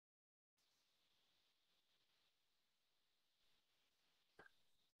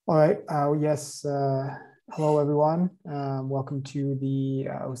All right. Yes. Hello, everyone. Welcome to the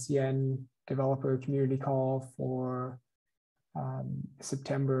OCN Developer Community Call for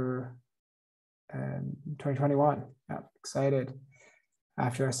September 2021. Excited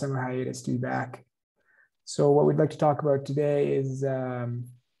after our summer hiatus to be back. So what we'd like to talk about today is the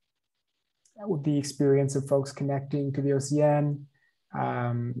experience of folks connecting to the OCN,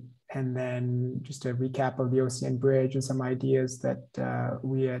 and then just a recap of the OCN bridge and some ideas that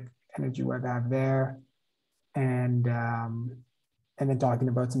we at EnergyWeb have there, and then talking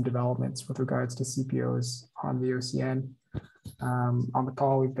about some developments with regards to CPOs on the OCN. On the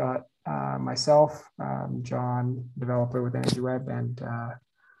call, we've got myself, John, developer with EnergyWeb, and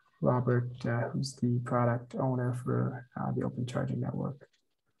Robert, who's the product owner for the Open Charging Network.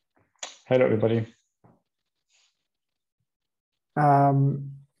 Hello, everybody.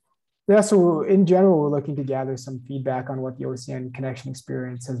 Yeah, so in general, we're looking to gather some feedback on what the OCN connection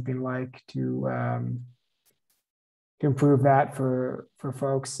experience has been like to improve that for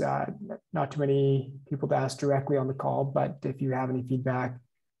folks. Not too many people to ask directly on the call, but if you have any feedback,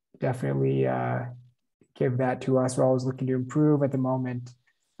 definitely give that to us. We're always looking to improve. At the moment,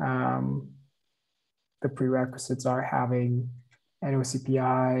 the prerequisites are having an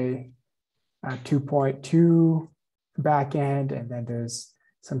OCPI 2.2 backend, and then there's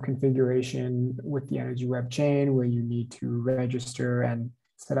some configuration with the EnergyWeb chain where you need to register and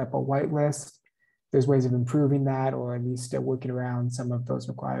set up a whitelist. There's ways of improving that, or at least working around some of those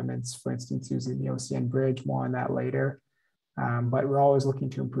requirements, for instance, using the OCN bridge. More on that later. But we're always looking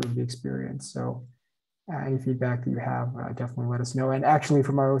to improve the experience. So any feedback that you have, definitely let us know. And actually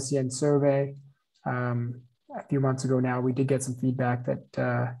from our OCN survey, a few months ago now, we did get some feedback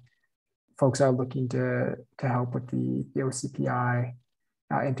that folks are looking to help with the OCPI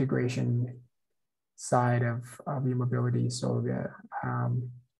integration side of e-mobility. So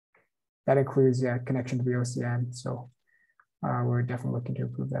that includes connection to the OCN. So we're definitely looking to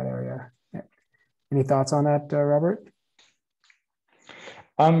improve that area. Any thoughts on that, Robert?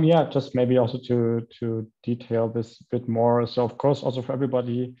 Yeah, just maybe also to detail this a bit more. So of course, also for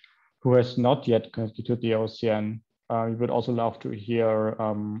everybody who has not yet connected to the OCN, we would also love to hear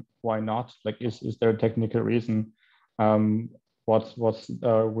why not. Like, is there a technical reason? What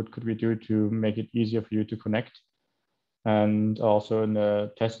could we do to make it easier for you to connect? And also in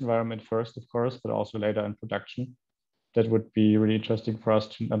the test environment first, of course, but also later in production. That would be really interesting for us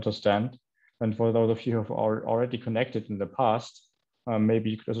to understand. And for those of you who are already connected in the past,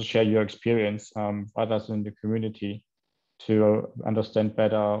 maybe you could also share your experience with others in the community to understand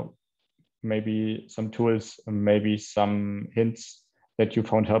better, maybe some tools, maybe some hints that you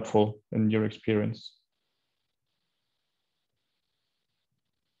found helpful in your experience.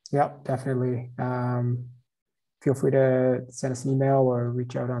 Yeah, definitely. Feel free to send us an email or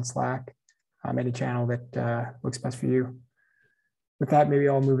reach out on Slack, any channel that works best for you. With that, maybe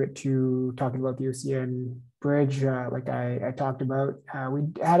I'll move it to talking about the OCN bridge. Like I talked about, we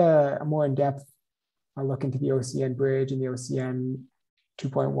had a more in-depth look into the OCN bridge and the OCN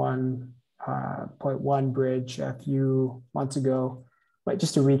 2.1.1 bridge a few months ago. But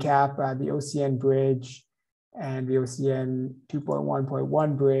just to recap, the OCN bridge and the OCN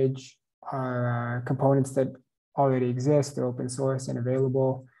 2.1.1 bridge are components that already exist. They're open source and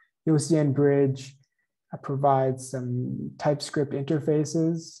available. The OCN bridge provides some TypeScript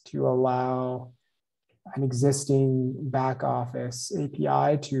interfaces to allow an existing back office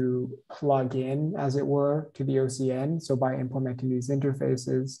API to plug in, as it were, to the OCN. So by implementing these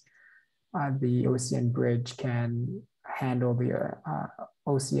interfaces, the OCN bridge can handle the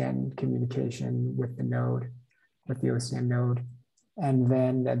OCN communication with the node, with the OCN node. And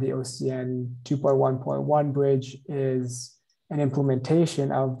then the OCN 2.1.1 bridge is an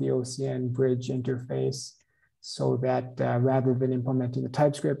implementation of the OCN bridge interface, so that rather than implementing the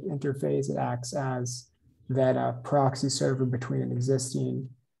TypeScript interface, it acts as that proxy server between an existing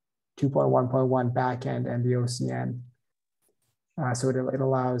 2.1.1 backend and the OCN. So it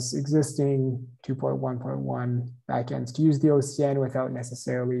allows existing 2.1.1 backends to use the OCN without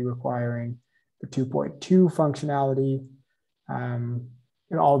necessarily requiring the 2.2 functionality.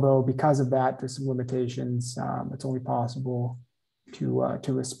 Although because of that, there's some limitations. It's only possible to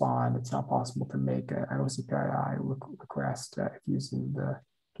respond. It's not possible to make an OCPI request using the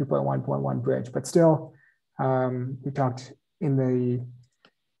 2.1.1 bridge. But still, we talked in the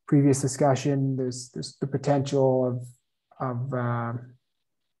previous discussion, there's the potential of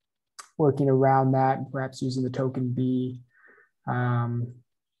working around that, perhaps using the token B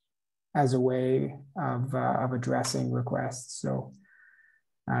as a way of addressing requests. So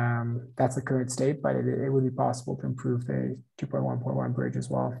That's the current state, but it would be possible to improve the 2.1.1 bridge as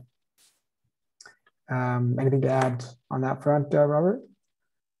well. Anything to add on that front, Robert?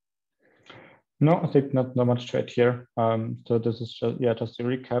 No, I think not much to add here. So this is just a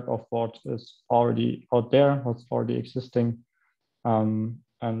recap of what is already out there, what's already existing,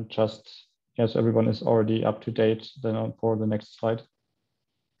 and just yes, everyone is already up to date. Then on for the next slide.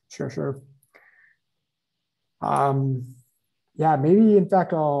 Sure. Yeah, maybe in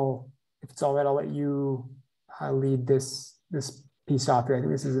fact if it's all right, I'll let you lead this piece off here. I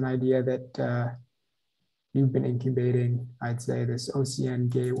think this is an idea that you've been incubating, I'd say, this OCN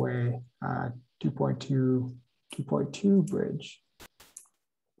Gateway 2.2 bridge.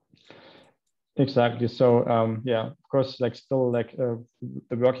 Exactly. So yeah, of course, the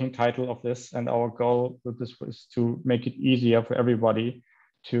working title of this and our goal with this was to make it easier for everybody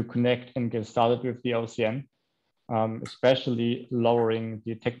to connect and get started with the OCN, especially lowering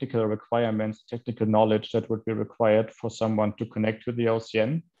the technical requirements, technical knowledge that would be required for someone to connect to the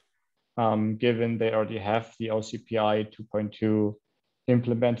OCN, given they already have the OCPI 2.2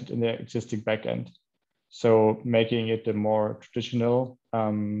 implemented in their existing backend. So making it a more traditional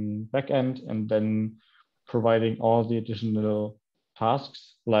backend, and then providing all the additional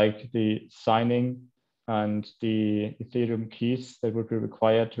tasks like the signing and the Ethereum keys that would be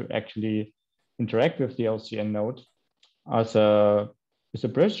required to actually interact with the OCN node as a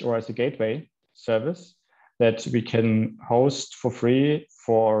bridge or as a gateway service that we can host for free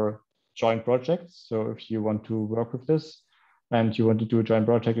for joint projects. So if you want to work with this and you want to do a joint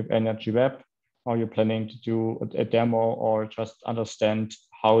project with Energy Web, or you're planning to do a demo or just understand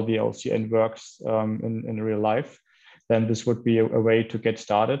how the OCN works in real life, then this would be a way to get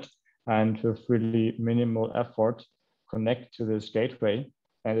started and with really minimal effort connect to this gateway.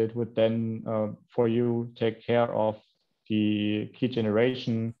 And it would then, for you, take care of the key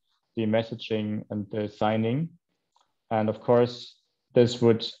generation, the messaging, and the signing. And of course, this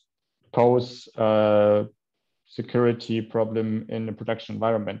would pose a security problem in the production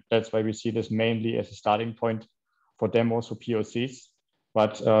environment. That's why we see this mainly as a starting point for demos or POCs.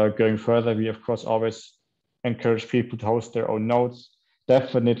 But going further, we of course always encourage people to host their own nodes.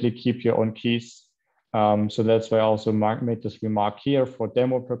 Definitely keep your own keys. So that's why I also made this remark here for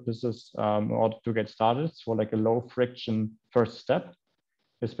demo purposes in order to get started. So like a low friction first step,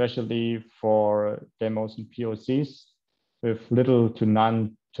 especially for demos and POCs with little to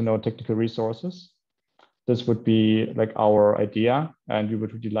none to no technical resources. This would be like our idea, and we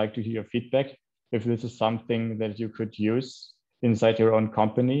would really like to hear your feedback if this is something that you could use inside your own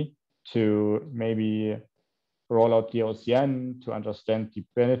company to maybe roll out the OCN, to understand the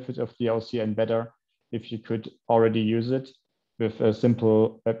benefits of the OCN better, if you could already use it with a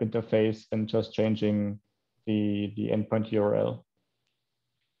simple web interface and just changing the endpoint URL.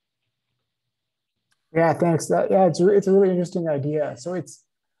 Yeah, thanks. It's a really interesting idea. So it's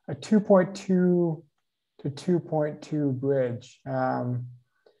a 2.2 to 2.2 bridge.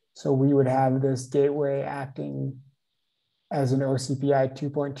 So we would have this gateway acting as an OCPI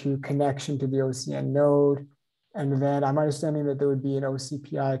 2.2 connection to the OCN node. And then I'm understanding that there would be an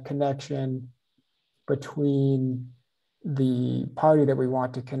OCPI connection between the party that we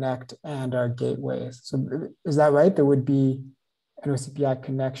want to connect and our gateways. So is that right? There would be an OCPI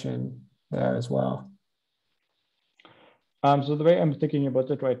connection there as well. So the way I'm thinking about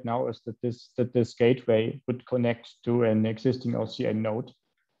it right now is that this gateway would connect to an existing OCN node,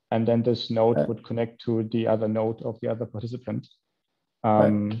 and then this node would connect to the other node of the other participant.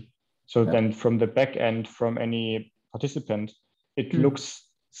 So then from the back end, from any participant, it looks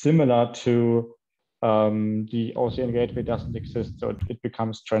similar to the OCN gateway doesn't exist, so it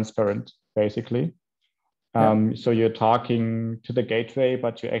becomes transparent, basically. So you're talking to the gateway,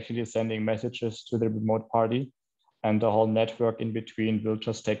 but you're actually sending messages to the remote party. And the whole network in between will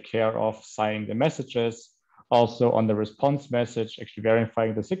just take care of signing the messages, also on the response message, actually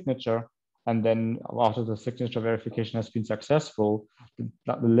verifying the signature. And then after the signature verification has been successful,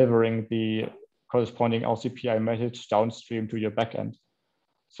 delivering the corresponding OCPI message downstream to your backend.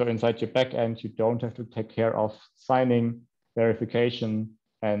 So inside your backend, you don't have to take care of signing, verification,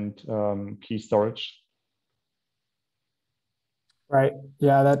 and key storage. Right.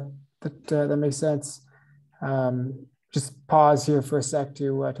 Yeah, that makes sense. Just pause here for a sec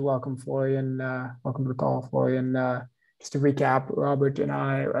to welcome Florian. Welcome to the call, Florian. Just to recap, Robert and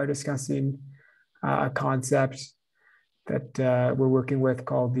I are discussing a concept that we're working with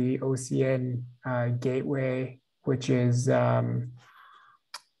called the OCN Gateway, which is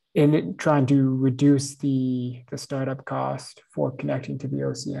in trying to reduce the startup cost for connecting to the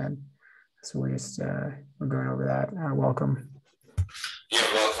OCN. So we're going over that. Welcome. Yeah,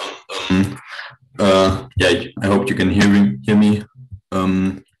 welcome. Yeah, I hope you can hear me.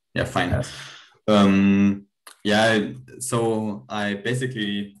 Yeah, fine. Yes. Yeah, so I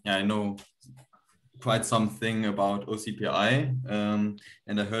basically, yeah, I know quite something about OCPI,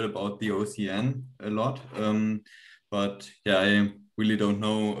 and I heard about the OCN a lot. But yeah, I really don't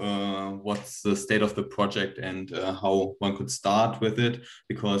know what's the state of the project and how one could start with it,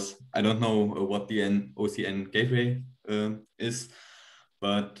 because I don't know what the OCN gateway is.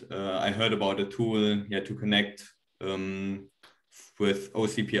 But I heard about a tool, yeah, to connect with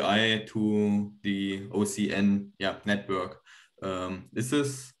OCPI to the OCN, yeah, network. Is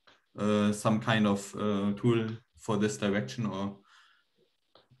this some kind of tool for this direction, or?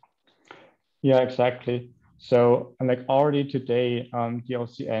 Yeah, exactly. So like already today, the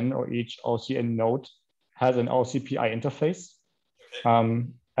OCN or each OCN node has an OCPI interface.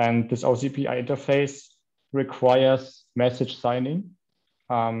 And this OCPI interface requires message signing.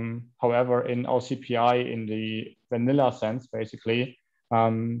 However, in OCPI, in the vanilla sense, basically,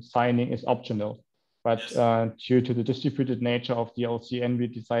 signing is optional. But due to the distributed nature of the OCN, we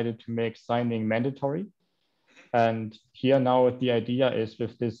decided to make signing mandatory. And here now the idea is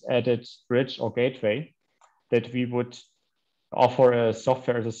with this added bridge or gateway that we would offer a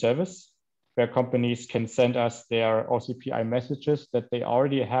software as a service where companies can send us their OCPI messages that they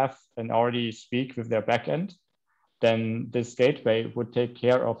already have and already speak with their backend. Then this gateway would take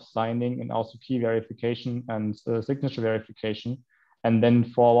care of signing and also key verification and signature verification, and then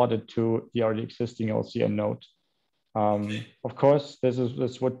forward it to the already existing OCN node. Of course,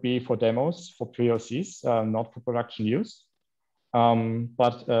 this would be for demos, for POCs, not for production use.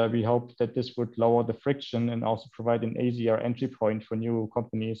 But we hope that this would lower the friction and also provide an easier entry point for new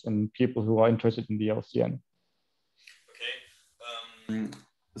companies and people who are interested in the OCN. Okay.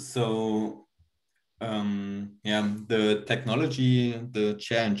 So yeah, the technology the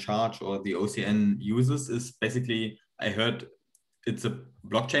Share&Charge or the OCN uses is basically, I heard it's a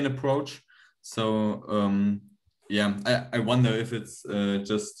blockchain approach. So yeah, I wonder if it's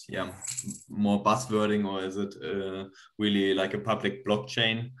just more buzzwording, or is it really like a public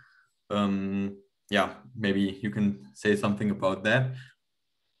blockchain? Yeah, maybe you can say something about that.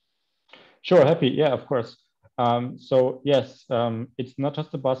 Sure, happy. Yeah, of course. So yes, it's not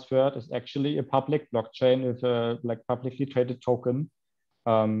just a buzzword. It's actually a public blockchain with a like publicly traded token.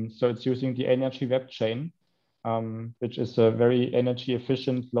 So it's using the energy web chain, which is a very energy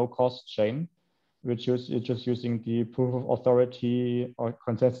efficient, low cost chain, which is just using the proof of authority or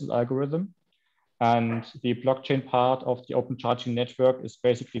consensus algorithm. And the blockchain part of the open charging network is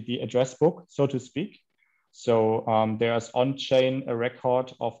basically the address book, so to speak. So there's on-chain a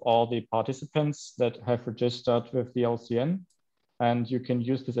record of all the participants that have registered with the OCN. And you can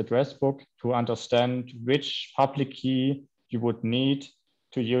use this address book to understand which public key you would need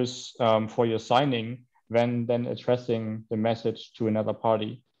to use for your signing when then addressing the message to another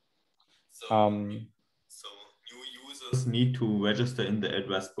party. So new users need to register in the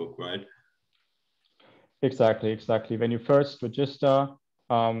address book, right? Exactly. When you first register,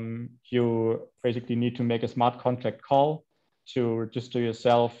 you basically need to make a smart contract call to register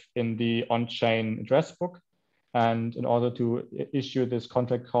yourself in the on-chain address book. And in order to issue this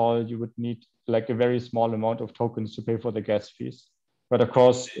contract call, you would need like a very small amount of tokens to pay for the gas fees. But of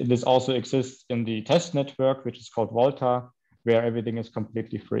course, this also exists in the test network, which is called Volta, where everything is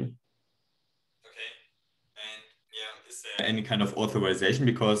completely free. Okay. And yeah, is there any kind of authorization?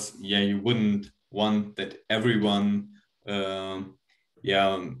 Because yeah, you wouldn't want that everyone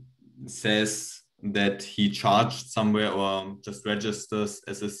says that he charged somewhere or just registers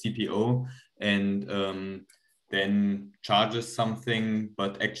as a CPO and then charges something,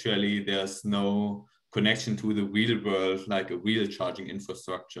 but actually there's no connection to the real world, like a real charging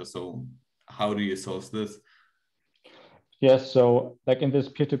infrastructure. So how do you solve this? Yes, so like in this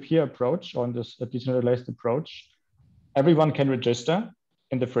peer-to-peer approach, on this decentralized approach, everyone can register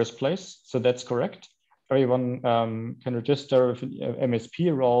in the first place. So that's correct. Everyone can register with an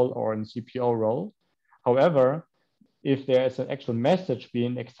MSP role or an CPO role. However, if there is an actual message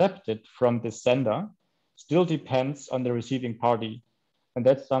being accepted from the sender, still depends on the receiving party. And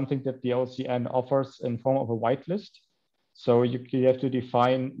that's something that the OCN offers in form of a whitelist. So you have to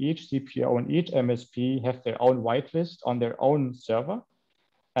define each CPO and each MSP have their own whitelist on their own server.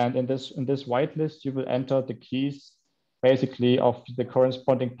 And in this whitelist, you will enter the keys basically of the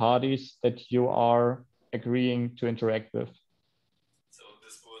corresponding parties that you are agreeing to interact with. So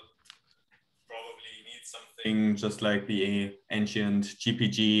this would probably need something just like the ancient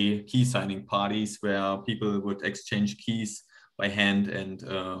GPG key signing parties, where people would exchange keys by hand and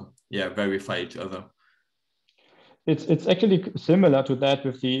verify each other. It's actually similar to that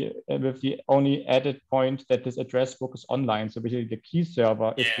with the only added point that this address book is online. So basically the key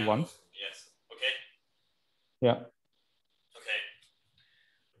server is the one. Yes. Okay. Yeah. Okay.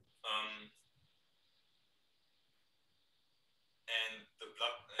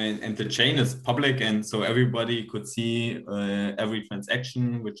 And the chain is public, and so everybody could see every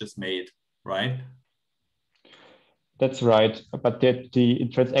transaction which is made, right? That's right. But the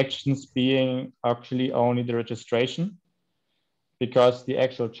transactions being actually only the registration, because the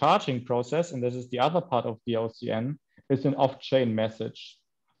actual charging process, and this is the other part of the OCN, is an off-chain message.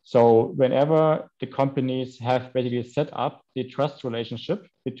 So whenever the companies have basically set up the trust relationship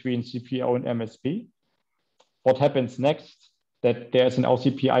between CPO and MSP, what happens next, that there's an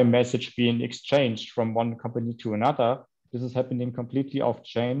OCPI message being exchanged from one company to another. This is happening completely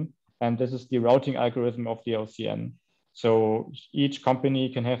off-chain, and this is the routing algorithm of the OCN. So each company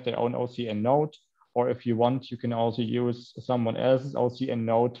can have their own OCN node, or if you want, you can also use someone else's OCN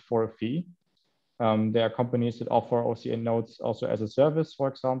node for a fee. There are companies that offer OCN nodes also as a service, for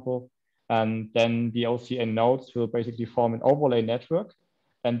example, and then the OCN nodes will basically form an overlay network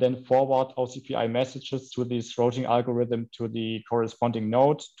and then forward OCPI messages to this routing algorithm to the corresponding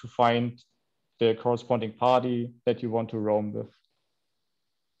node to find the corresponding party that you want to roam with.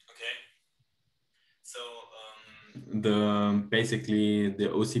 Okay. So basically the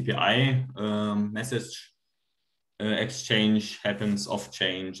OCPI message exchange happens off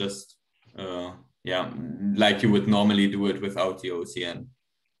chain, just yeah, like you would normally do it without the OCN.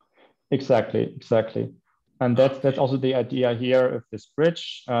 Exactly. And that's also the idea here of this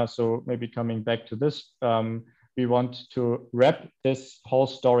bridge. So maybe coming back to this, we want to wrap this whole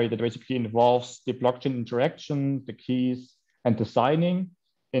story that basically involves the blockchain interaction, the keys, and the signing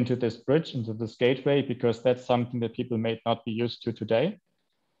into this bridge, into this gateway, because that's something that people may not be used to today.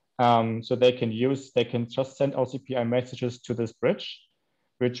 So they can just send OCPI messages to this bridge,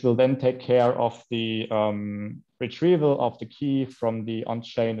 which will then take care of the retrieval of the key from the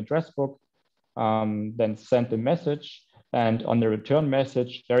on-chain address book, then send the message, and on the return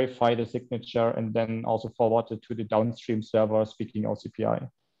message, verify the signature, and then also forward it to the downstream server speaking OCPI.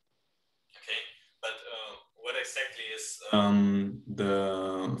 Okay, but what exactly is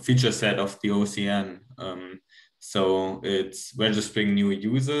the feature set of the OCN? So it's registering new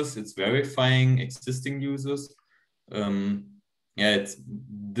users, it's verifying existing users. Yeah,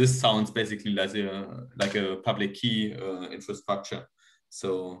 this sounds basically like a public key infrastructure.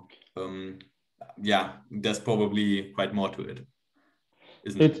 So yeah, there's probably quite more to it,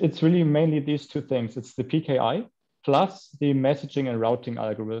 isn't it? It's really mainly these two things. It's the PKI plus the messaging and routing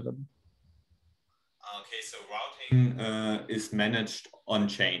algorithm. Okay, so routing is managed on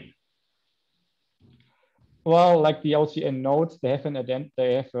chain. Well, like the OCN nodes, they have an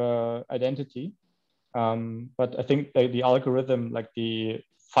identity, but I think the algorithm, like the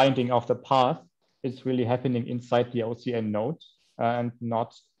finding of the path, is really happening inside the OCN node and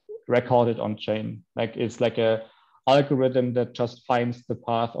not recorded on chain. Like it's like a algorithm that just finds the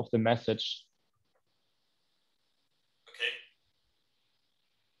path of the message. Okay.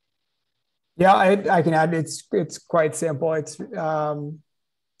 Yeah, I can add. It's quite simple.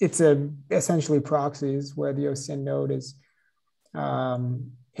 It's essentially proxies where the OCN node is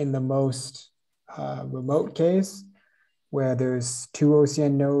in the most remote case where there's two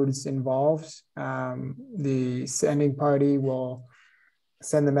OCN nodes involved. The sending party will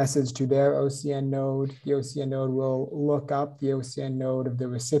send the message to their OCN node. The OCN node will look up the OCN node of the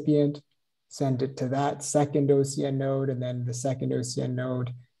recipient, send it to that second OCN node, and then the second OCN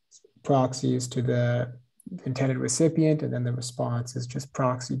node proxies to the intended recipient, and then the response is just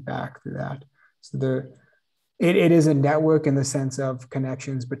proxied back through that. So it is a network in the sense of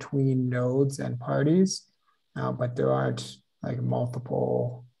connections between nodes and parties, but there aren't like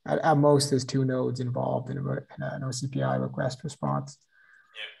multiple. At most, there's two nodes involved in an OCPI request response.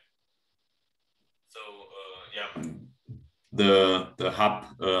 Yeah. So the hub.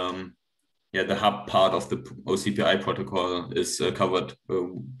 Yeah, the hub part of the OCPI protocol is covered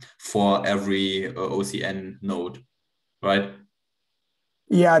for every OCN node, right?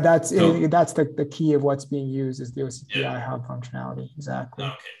 Yeah, that's the key of what's being used is the OCPI hub functionality. Exactly.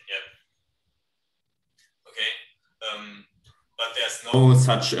 Okay. Yeah. Okay. But there's no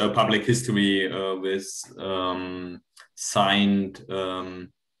such public history with signed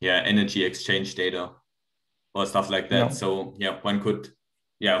energy exchange data or stuff like that. No. So yeah, one could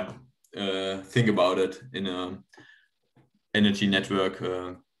think about it in a energy network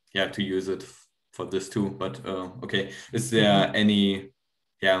to use it for this too. But okay, is there any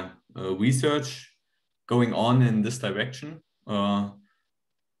research going on in this direction?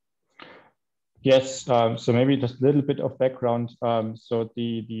 Yes, so maybe just a little bit of background. So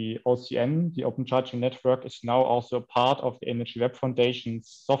the OCN, the Open Charging Network, is now also part of the Energy Web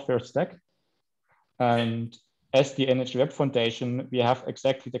Foundation's software stack. And as the Energy Web Foundation, we have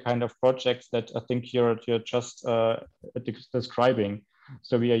exactly the kind of projects that I think you're just describing.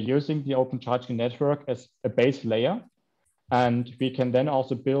 So we are using the Open Charging Network as a base layer, and we can then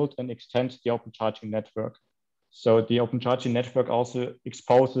also build and extend the Open Charging Network. So the Open Charging Network also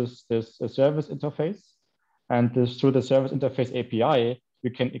exposes this service interface, and through the service interface API,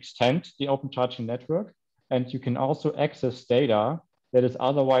 you can extend the Open Charging Network, and you can also access data that is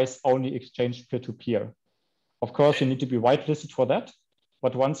otherwise only exchanged peer-to-peer. Of course, you need to be whitelisted for that,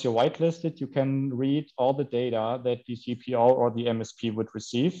 but once you're whitelisted, you can read all the data that the CPO or the MSP would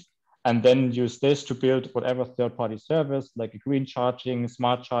receive, and then use this to build whatever third-party service, like a green charging,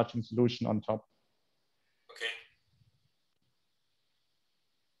 smart charging solution on top. Okay.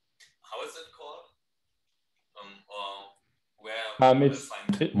 How is it called? Or where will I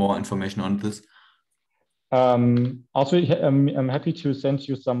find more information on this? Also, I'm happy to send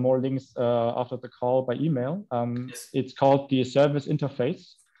you some more links after the call by email. Yes. It's called the service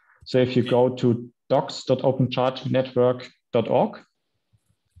interface. So if you go to docs.openchargingnetwork.org,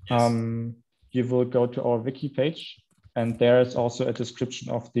 yes. You will go to our wiki page, and there is also a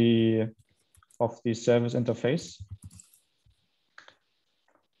description of the service interface.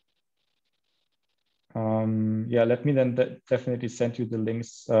 Yeah, let me then definitely send you the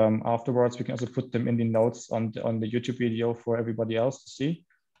links afterwards. We can also put them in the notes on the YouTube video for everybody else to see.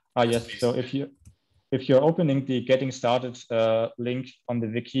 Yes, please. so if you're opening the getting started link on the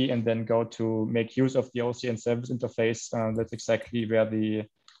wiki and then go to make use of the OCN service interface, that's exactly where the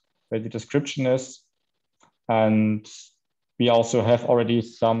description is. And we also have already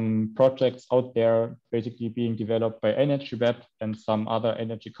some projects out there basically being developed by Energy Web and some other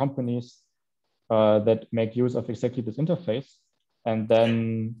energy companies that make use of exactly this interface, and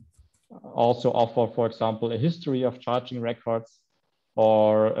then also offer, for example, a history of charging records,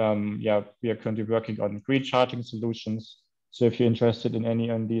 or yeah, we are currently working on green charging solutions. So if you're interested in any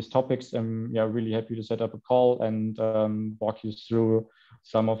of these topics, I'm really happy to set up a call and walk you through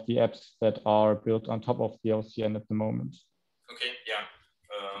some of the apps that are built on top of the OCN at the moment. Okay, yeah.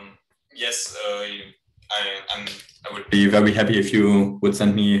 Yes, I would be very happy if you would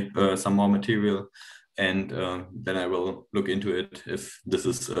send me some more material, and then I will look into it if this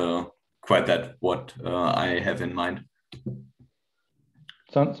is quite that what I have in mind.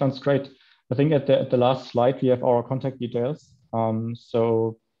 Sounds great. I think at the last slide we have our contact details.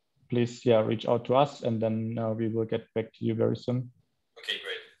 So please, yeah, reach out to us, and then we will get back to you very soon. Okay,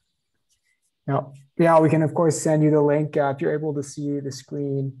 great. Yeah, we can of course send you the link if you're able to see the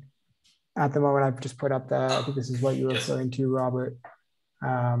screen. At the moment, I've just put up the, I think this is what you're referring to, Robert.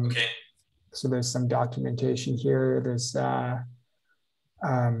 Okay. So there's some documentation here. There's a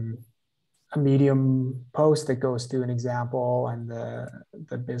Medium post that goes through an example and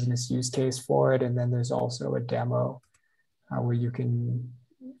the business use case for it. And then there's also a demo where you can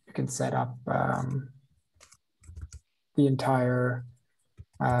set up the entire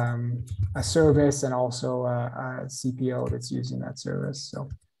a service and also a CPO that's using that service. So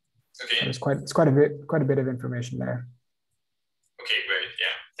okay. There's quite a bit of information there. Okay, great.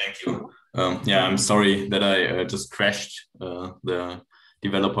 Yeah, thank you. Yeah, I'm sorry that I just crashed the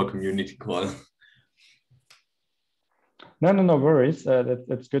developer community call. No worries.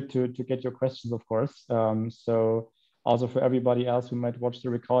 That's good to get your questions, of course. So also for everybody else who might watch the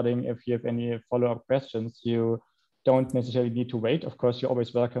recording, if you have any follow-up questions, you don't necessarily need to wait. Of course, you're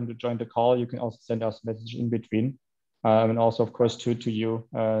always welcome to join the call. You can also send us a message in between. And also, of course, to you,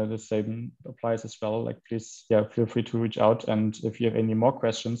 the same applies as well. Like, please, yeah, feel free to reach out. And if you have any more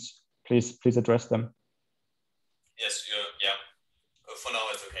questions, please address them. Yes, yeah. For now,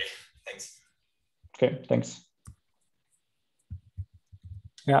 it's okay. Thanks. Okay, thanks.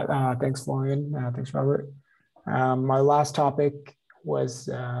 Yeah, thanks, Florian. Thanks, Robert. My last topic was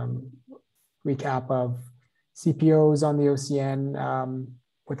recap of CPOs on the OCN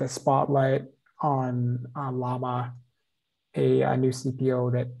with a spotlight on Llama, a new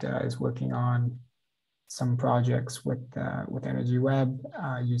CPO that is working on some projects with Energy Web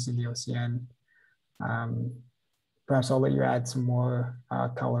using the OCN. Perhaps I'll let you add some more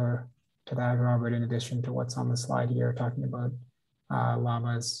color to that, Robert, in addition to what's on the slide here, talking about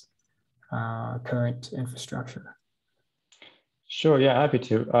Llama's current infrastructure. Sure, yeah, happy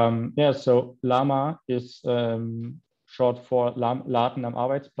to. Yeah, so Llama is short for Laden am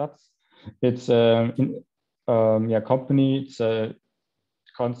Arbeitsplatz. It's company. It's a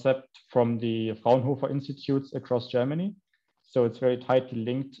concept from the Fraunhofer Institutes across Germany. So it's very tightly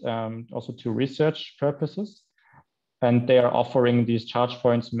linked also to research purposes. And they are offering these charge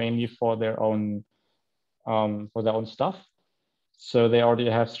points mainly for their own stuff. So they already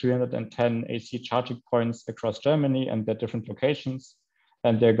have 310 AC charging points across Germany and their different locations.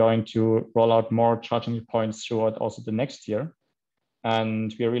 And they're going to roll out more charging points throughout also the next year.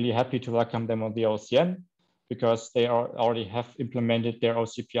 And we're really happy to welcome them on the OCN because they already have implemented their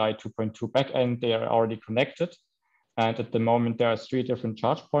OCPI 2.2 backend. They are already connected. And at the moment, there are 3 different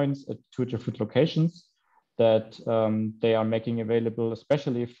charge points at 2 different locations that they are making available,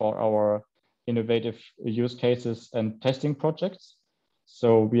 especially for our innovative use cases and testing projects.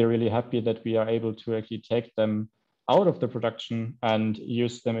 So we are really happy that we are able to actually take them out of the production and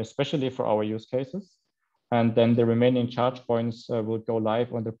use them especially for our use cases. And then the remaining charge points will go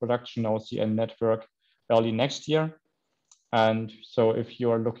live on the production OCN network early next year. And so if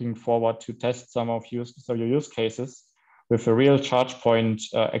you are looking forward to test some of your use cases with a real charge point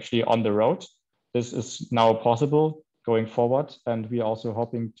actually on the road, this is now possible going forward. And we are also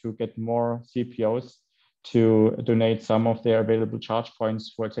hoping to get more CPOs to donate some of their available charge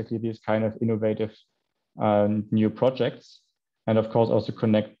points for exactly these kind of innovative new projects. And of course, also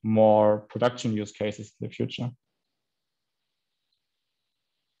connect more production use cases in the future.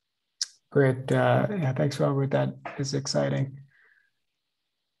 Great. Yeah, thanks, Robert. That is exciting.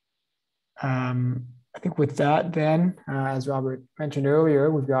 I think with that, then, as Robert mentioned earlier,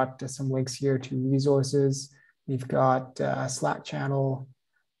 we've got some links here to resources. We've got a Slack channel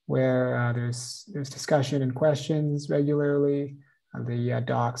where there's discussion and questions regularly, the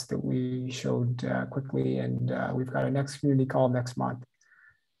docs that we showed quickly, and we've got our next community call next month.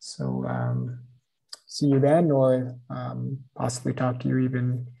 So see you then, or possibly talk to you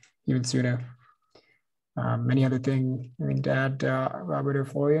even sooner. Any other thing you need to add, Robert or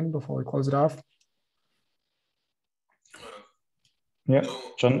Florian, before we close it off? Yeah,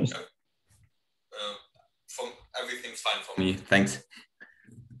 John. Everything's fine for me. Thanks.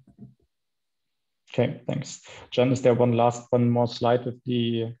 Okay, thanks. John, is there one more slide with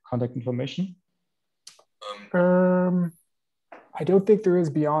the contact information? I don't think there is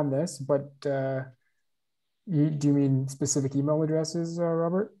beyond this, but do you mean specific email addresses,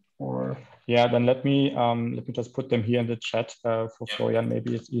 Robert? Or yeah, then let me just put them here in the chat for Florian.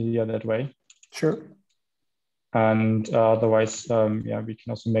 Maybe it's easier that way. Sure. And otherwise, yeah, we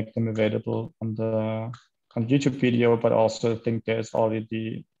can also make them available on the YouTube video, but also I think there's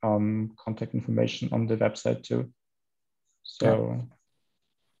already contact information on the website too. So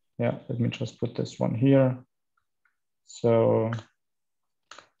yeah, let me just put this one here. So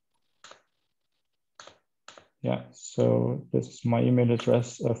yeah, so this is my email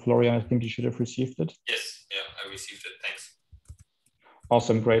address. Florian, I think you should have received it. Yes, yeah, I received it. Thanks.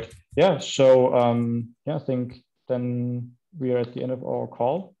 Awesome, great. Yeah, so yeah, I think then we are at the end of our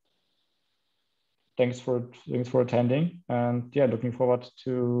call. Thanks for attending, and yeah, looking forward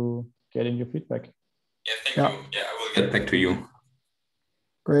to getting your feedback. Yeah, thank you. Yeah, I will get back to you.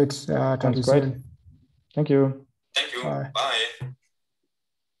 Great. Talk to you soon. Thank you. Thank you. Bye.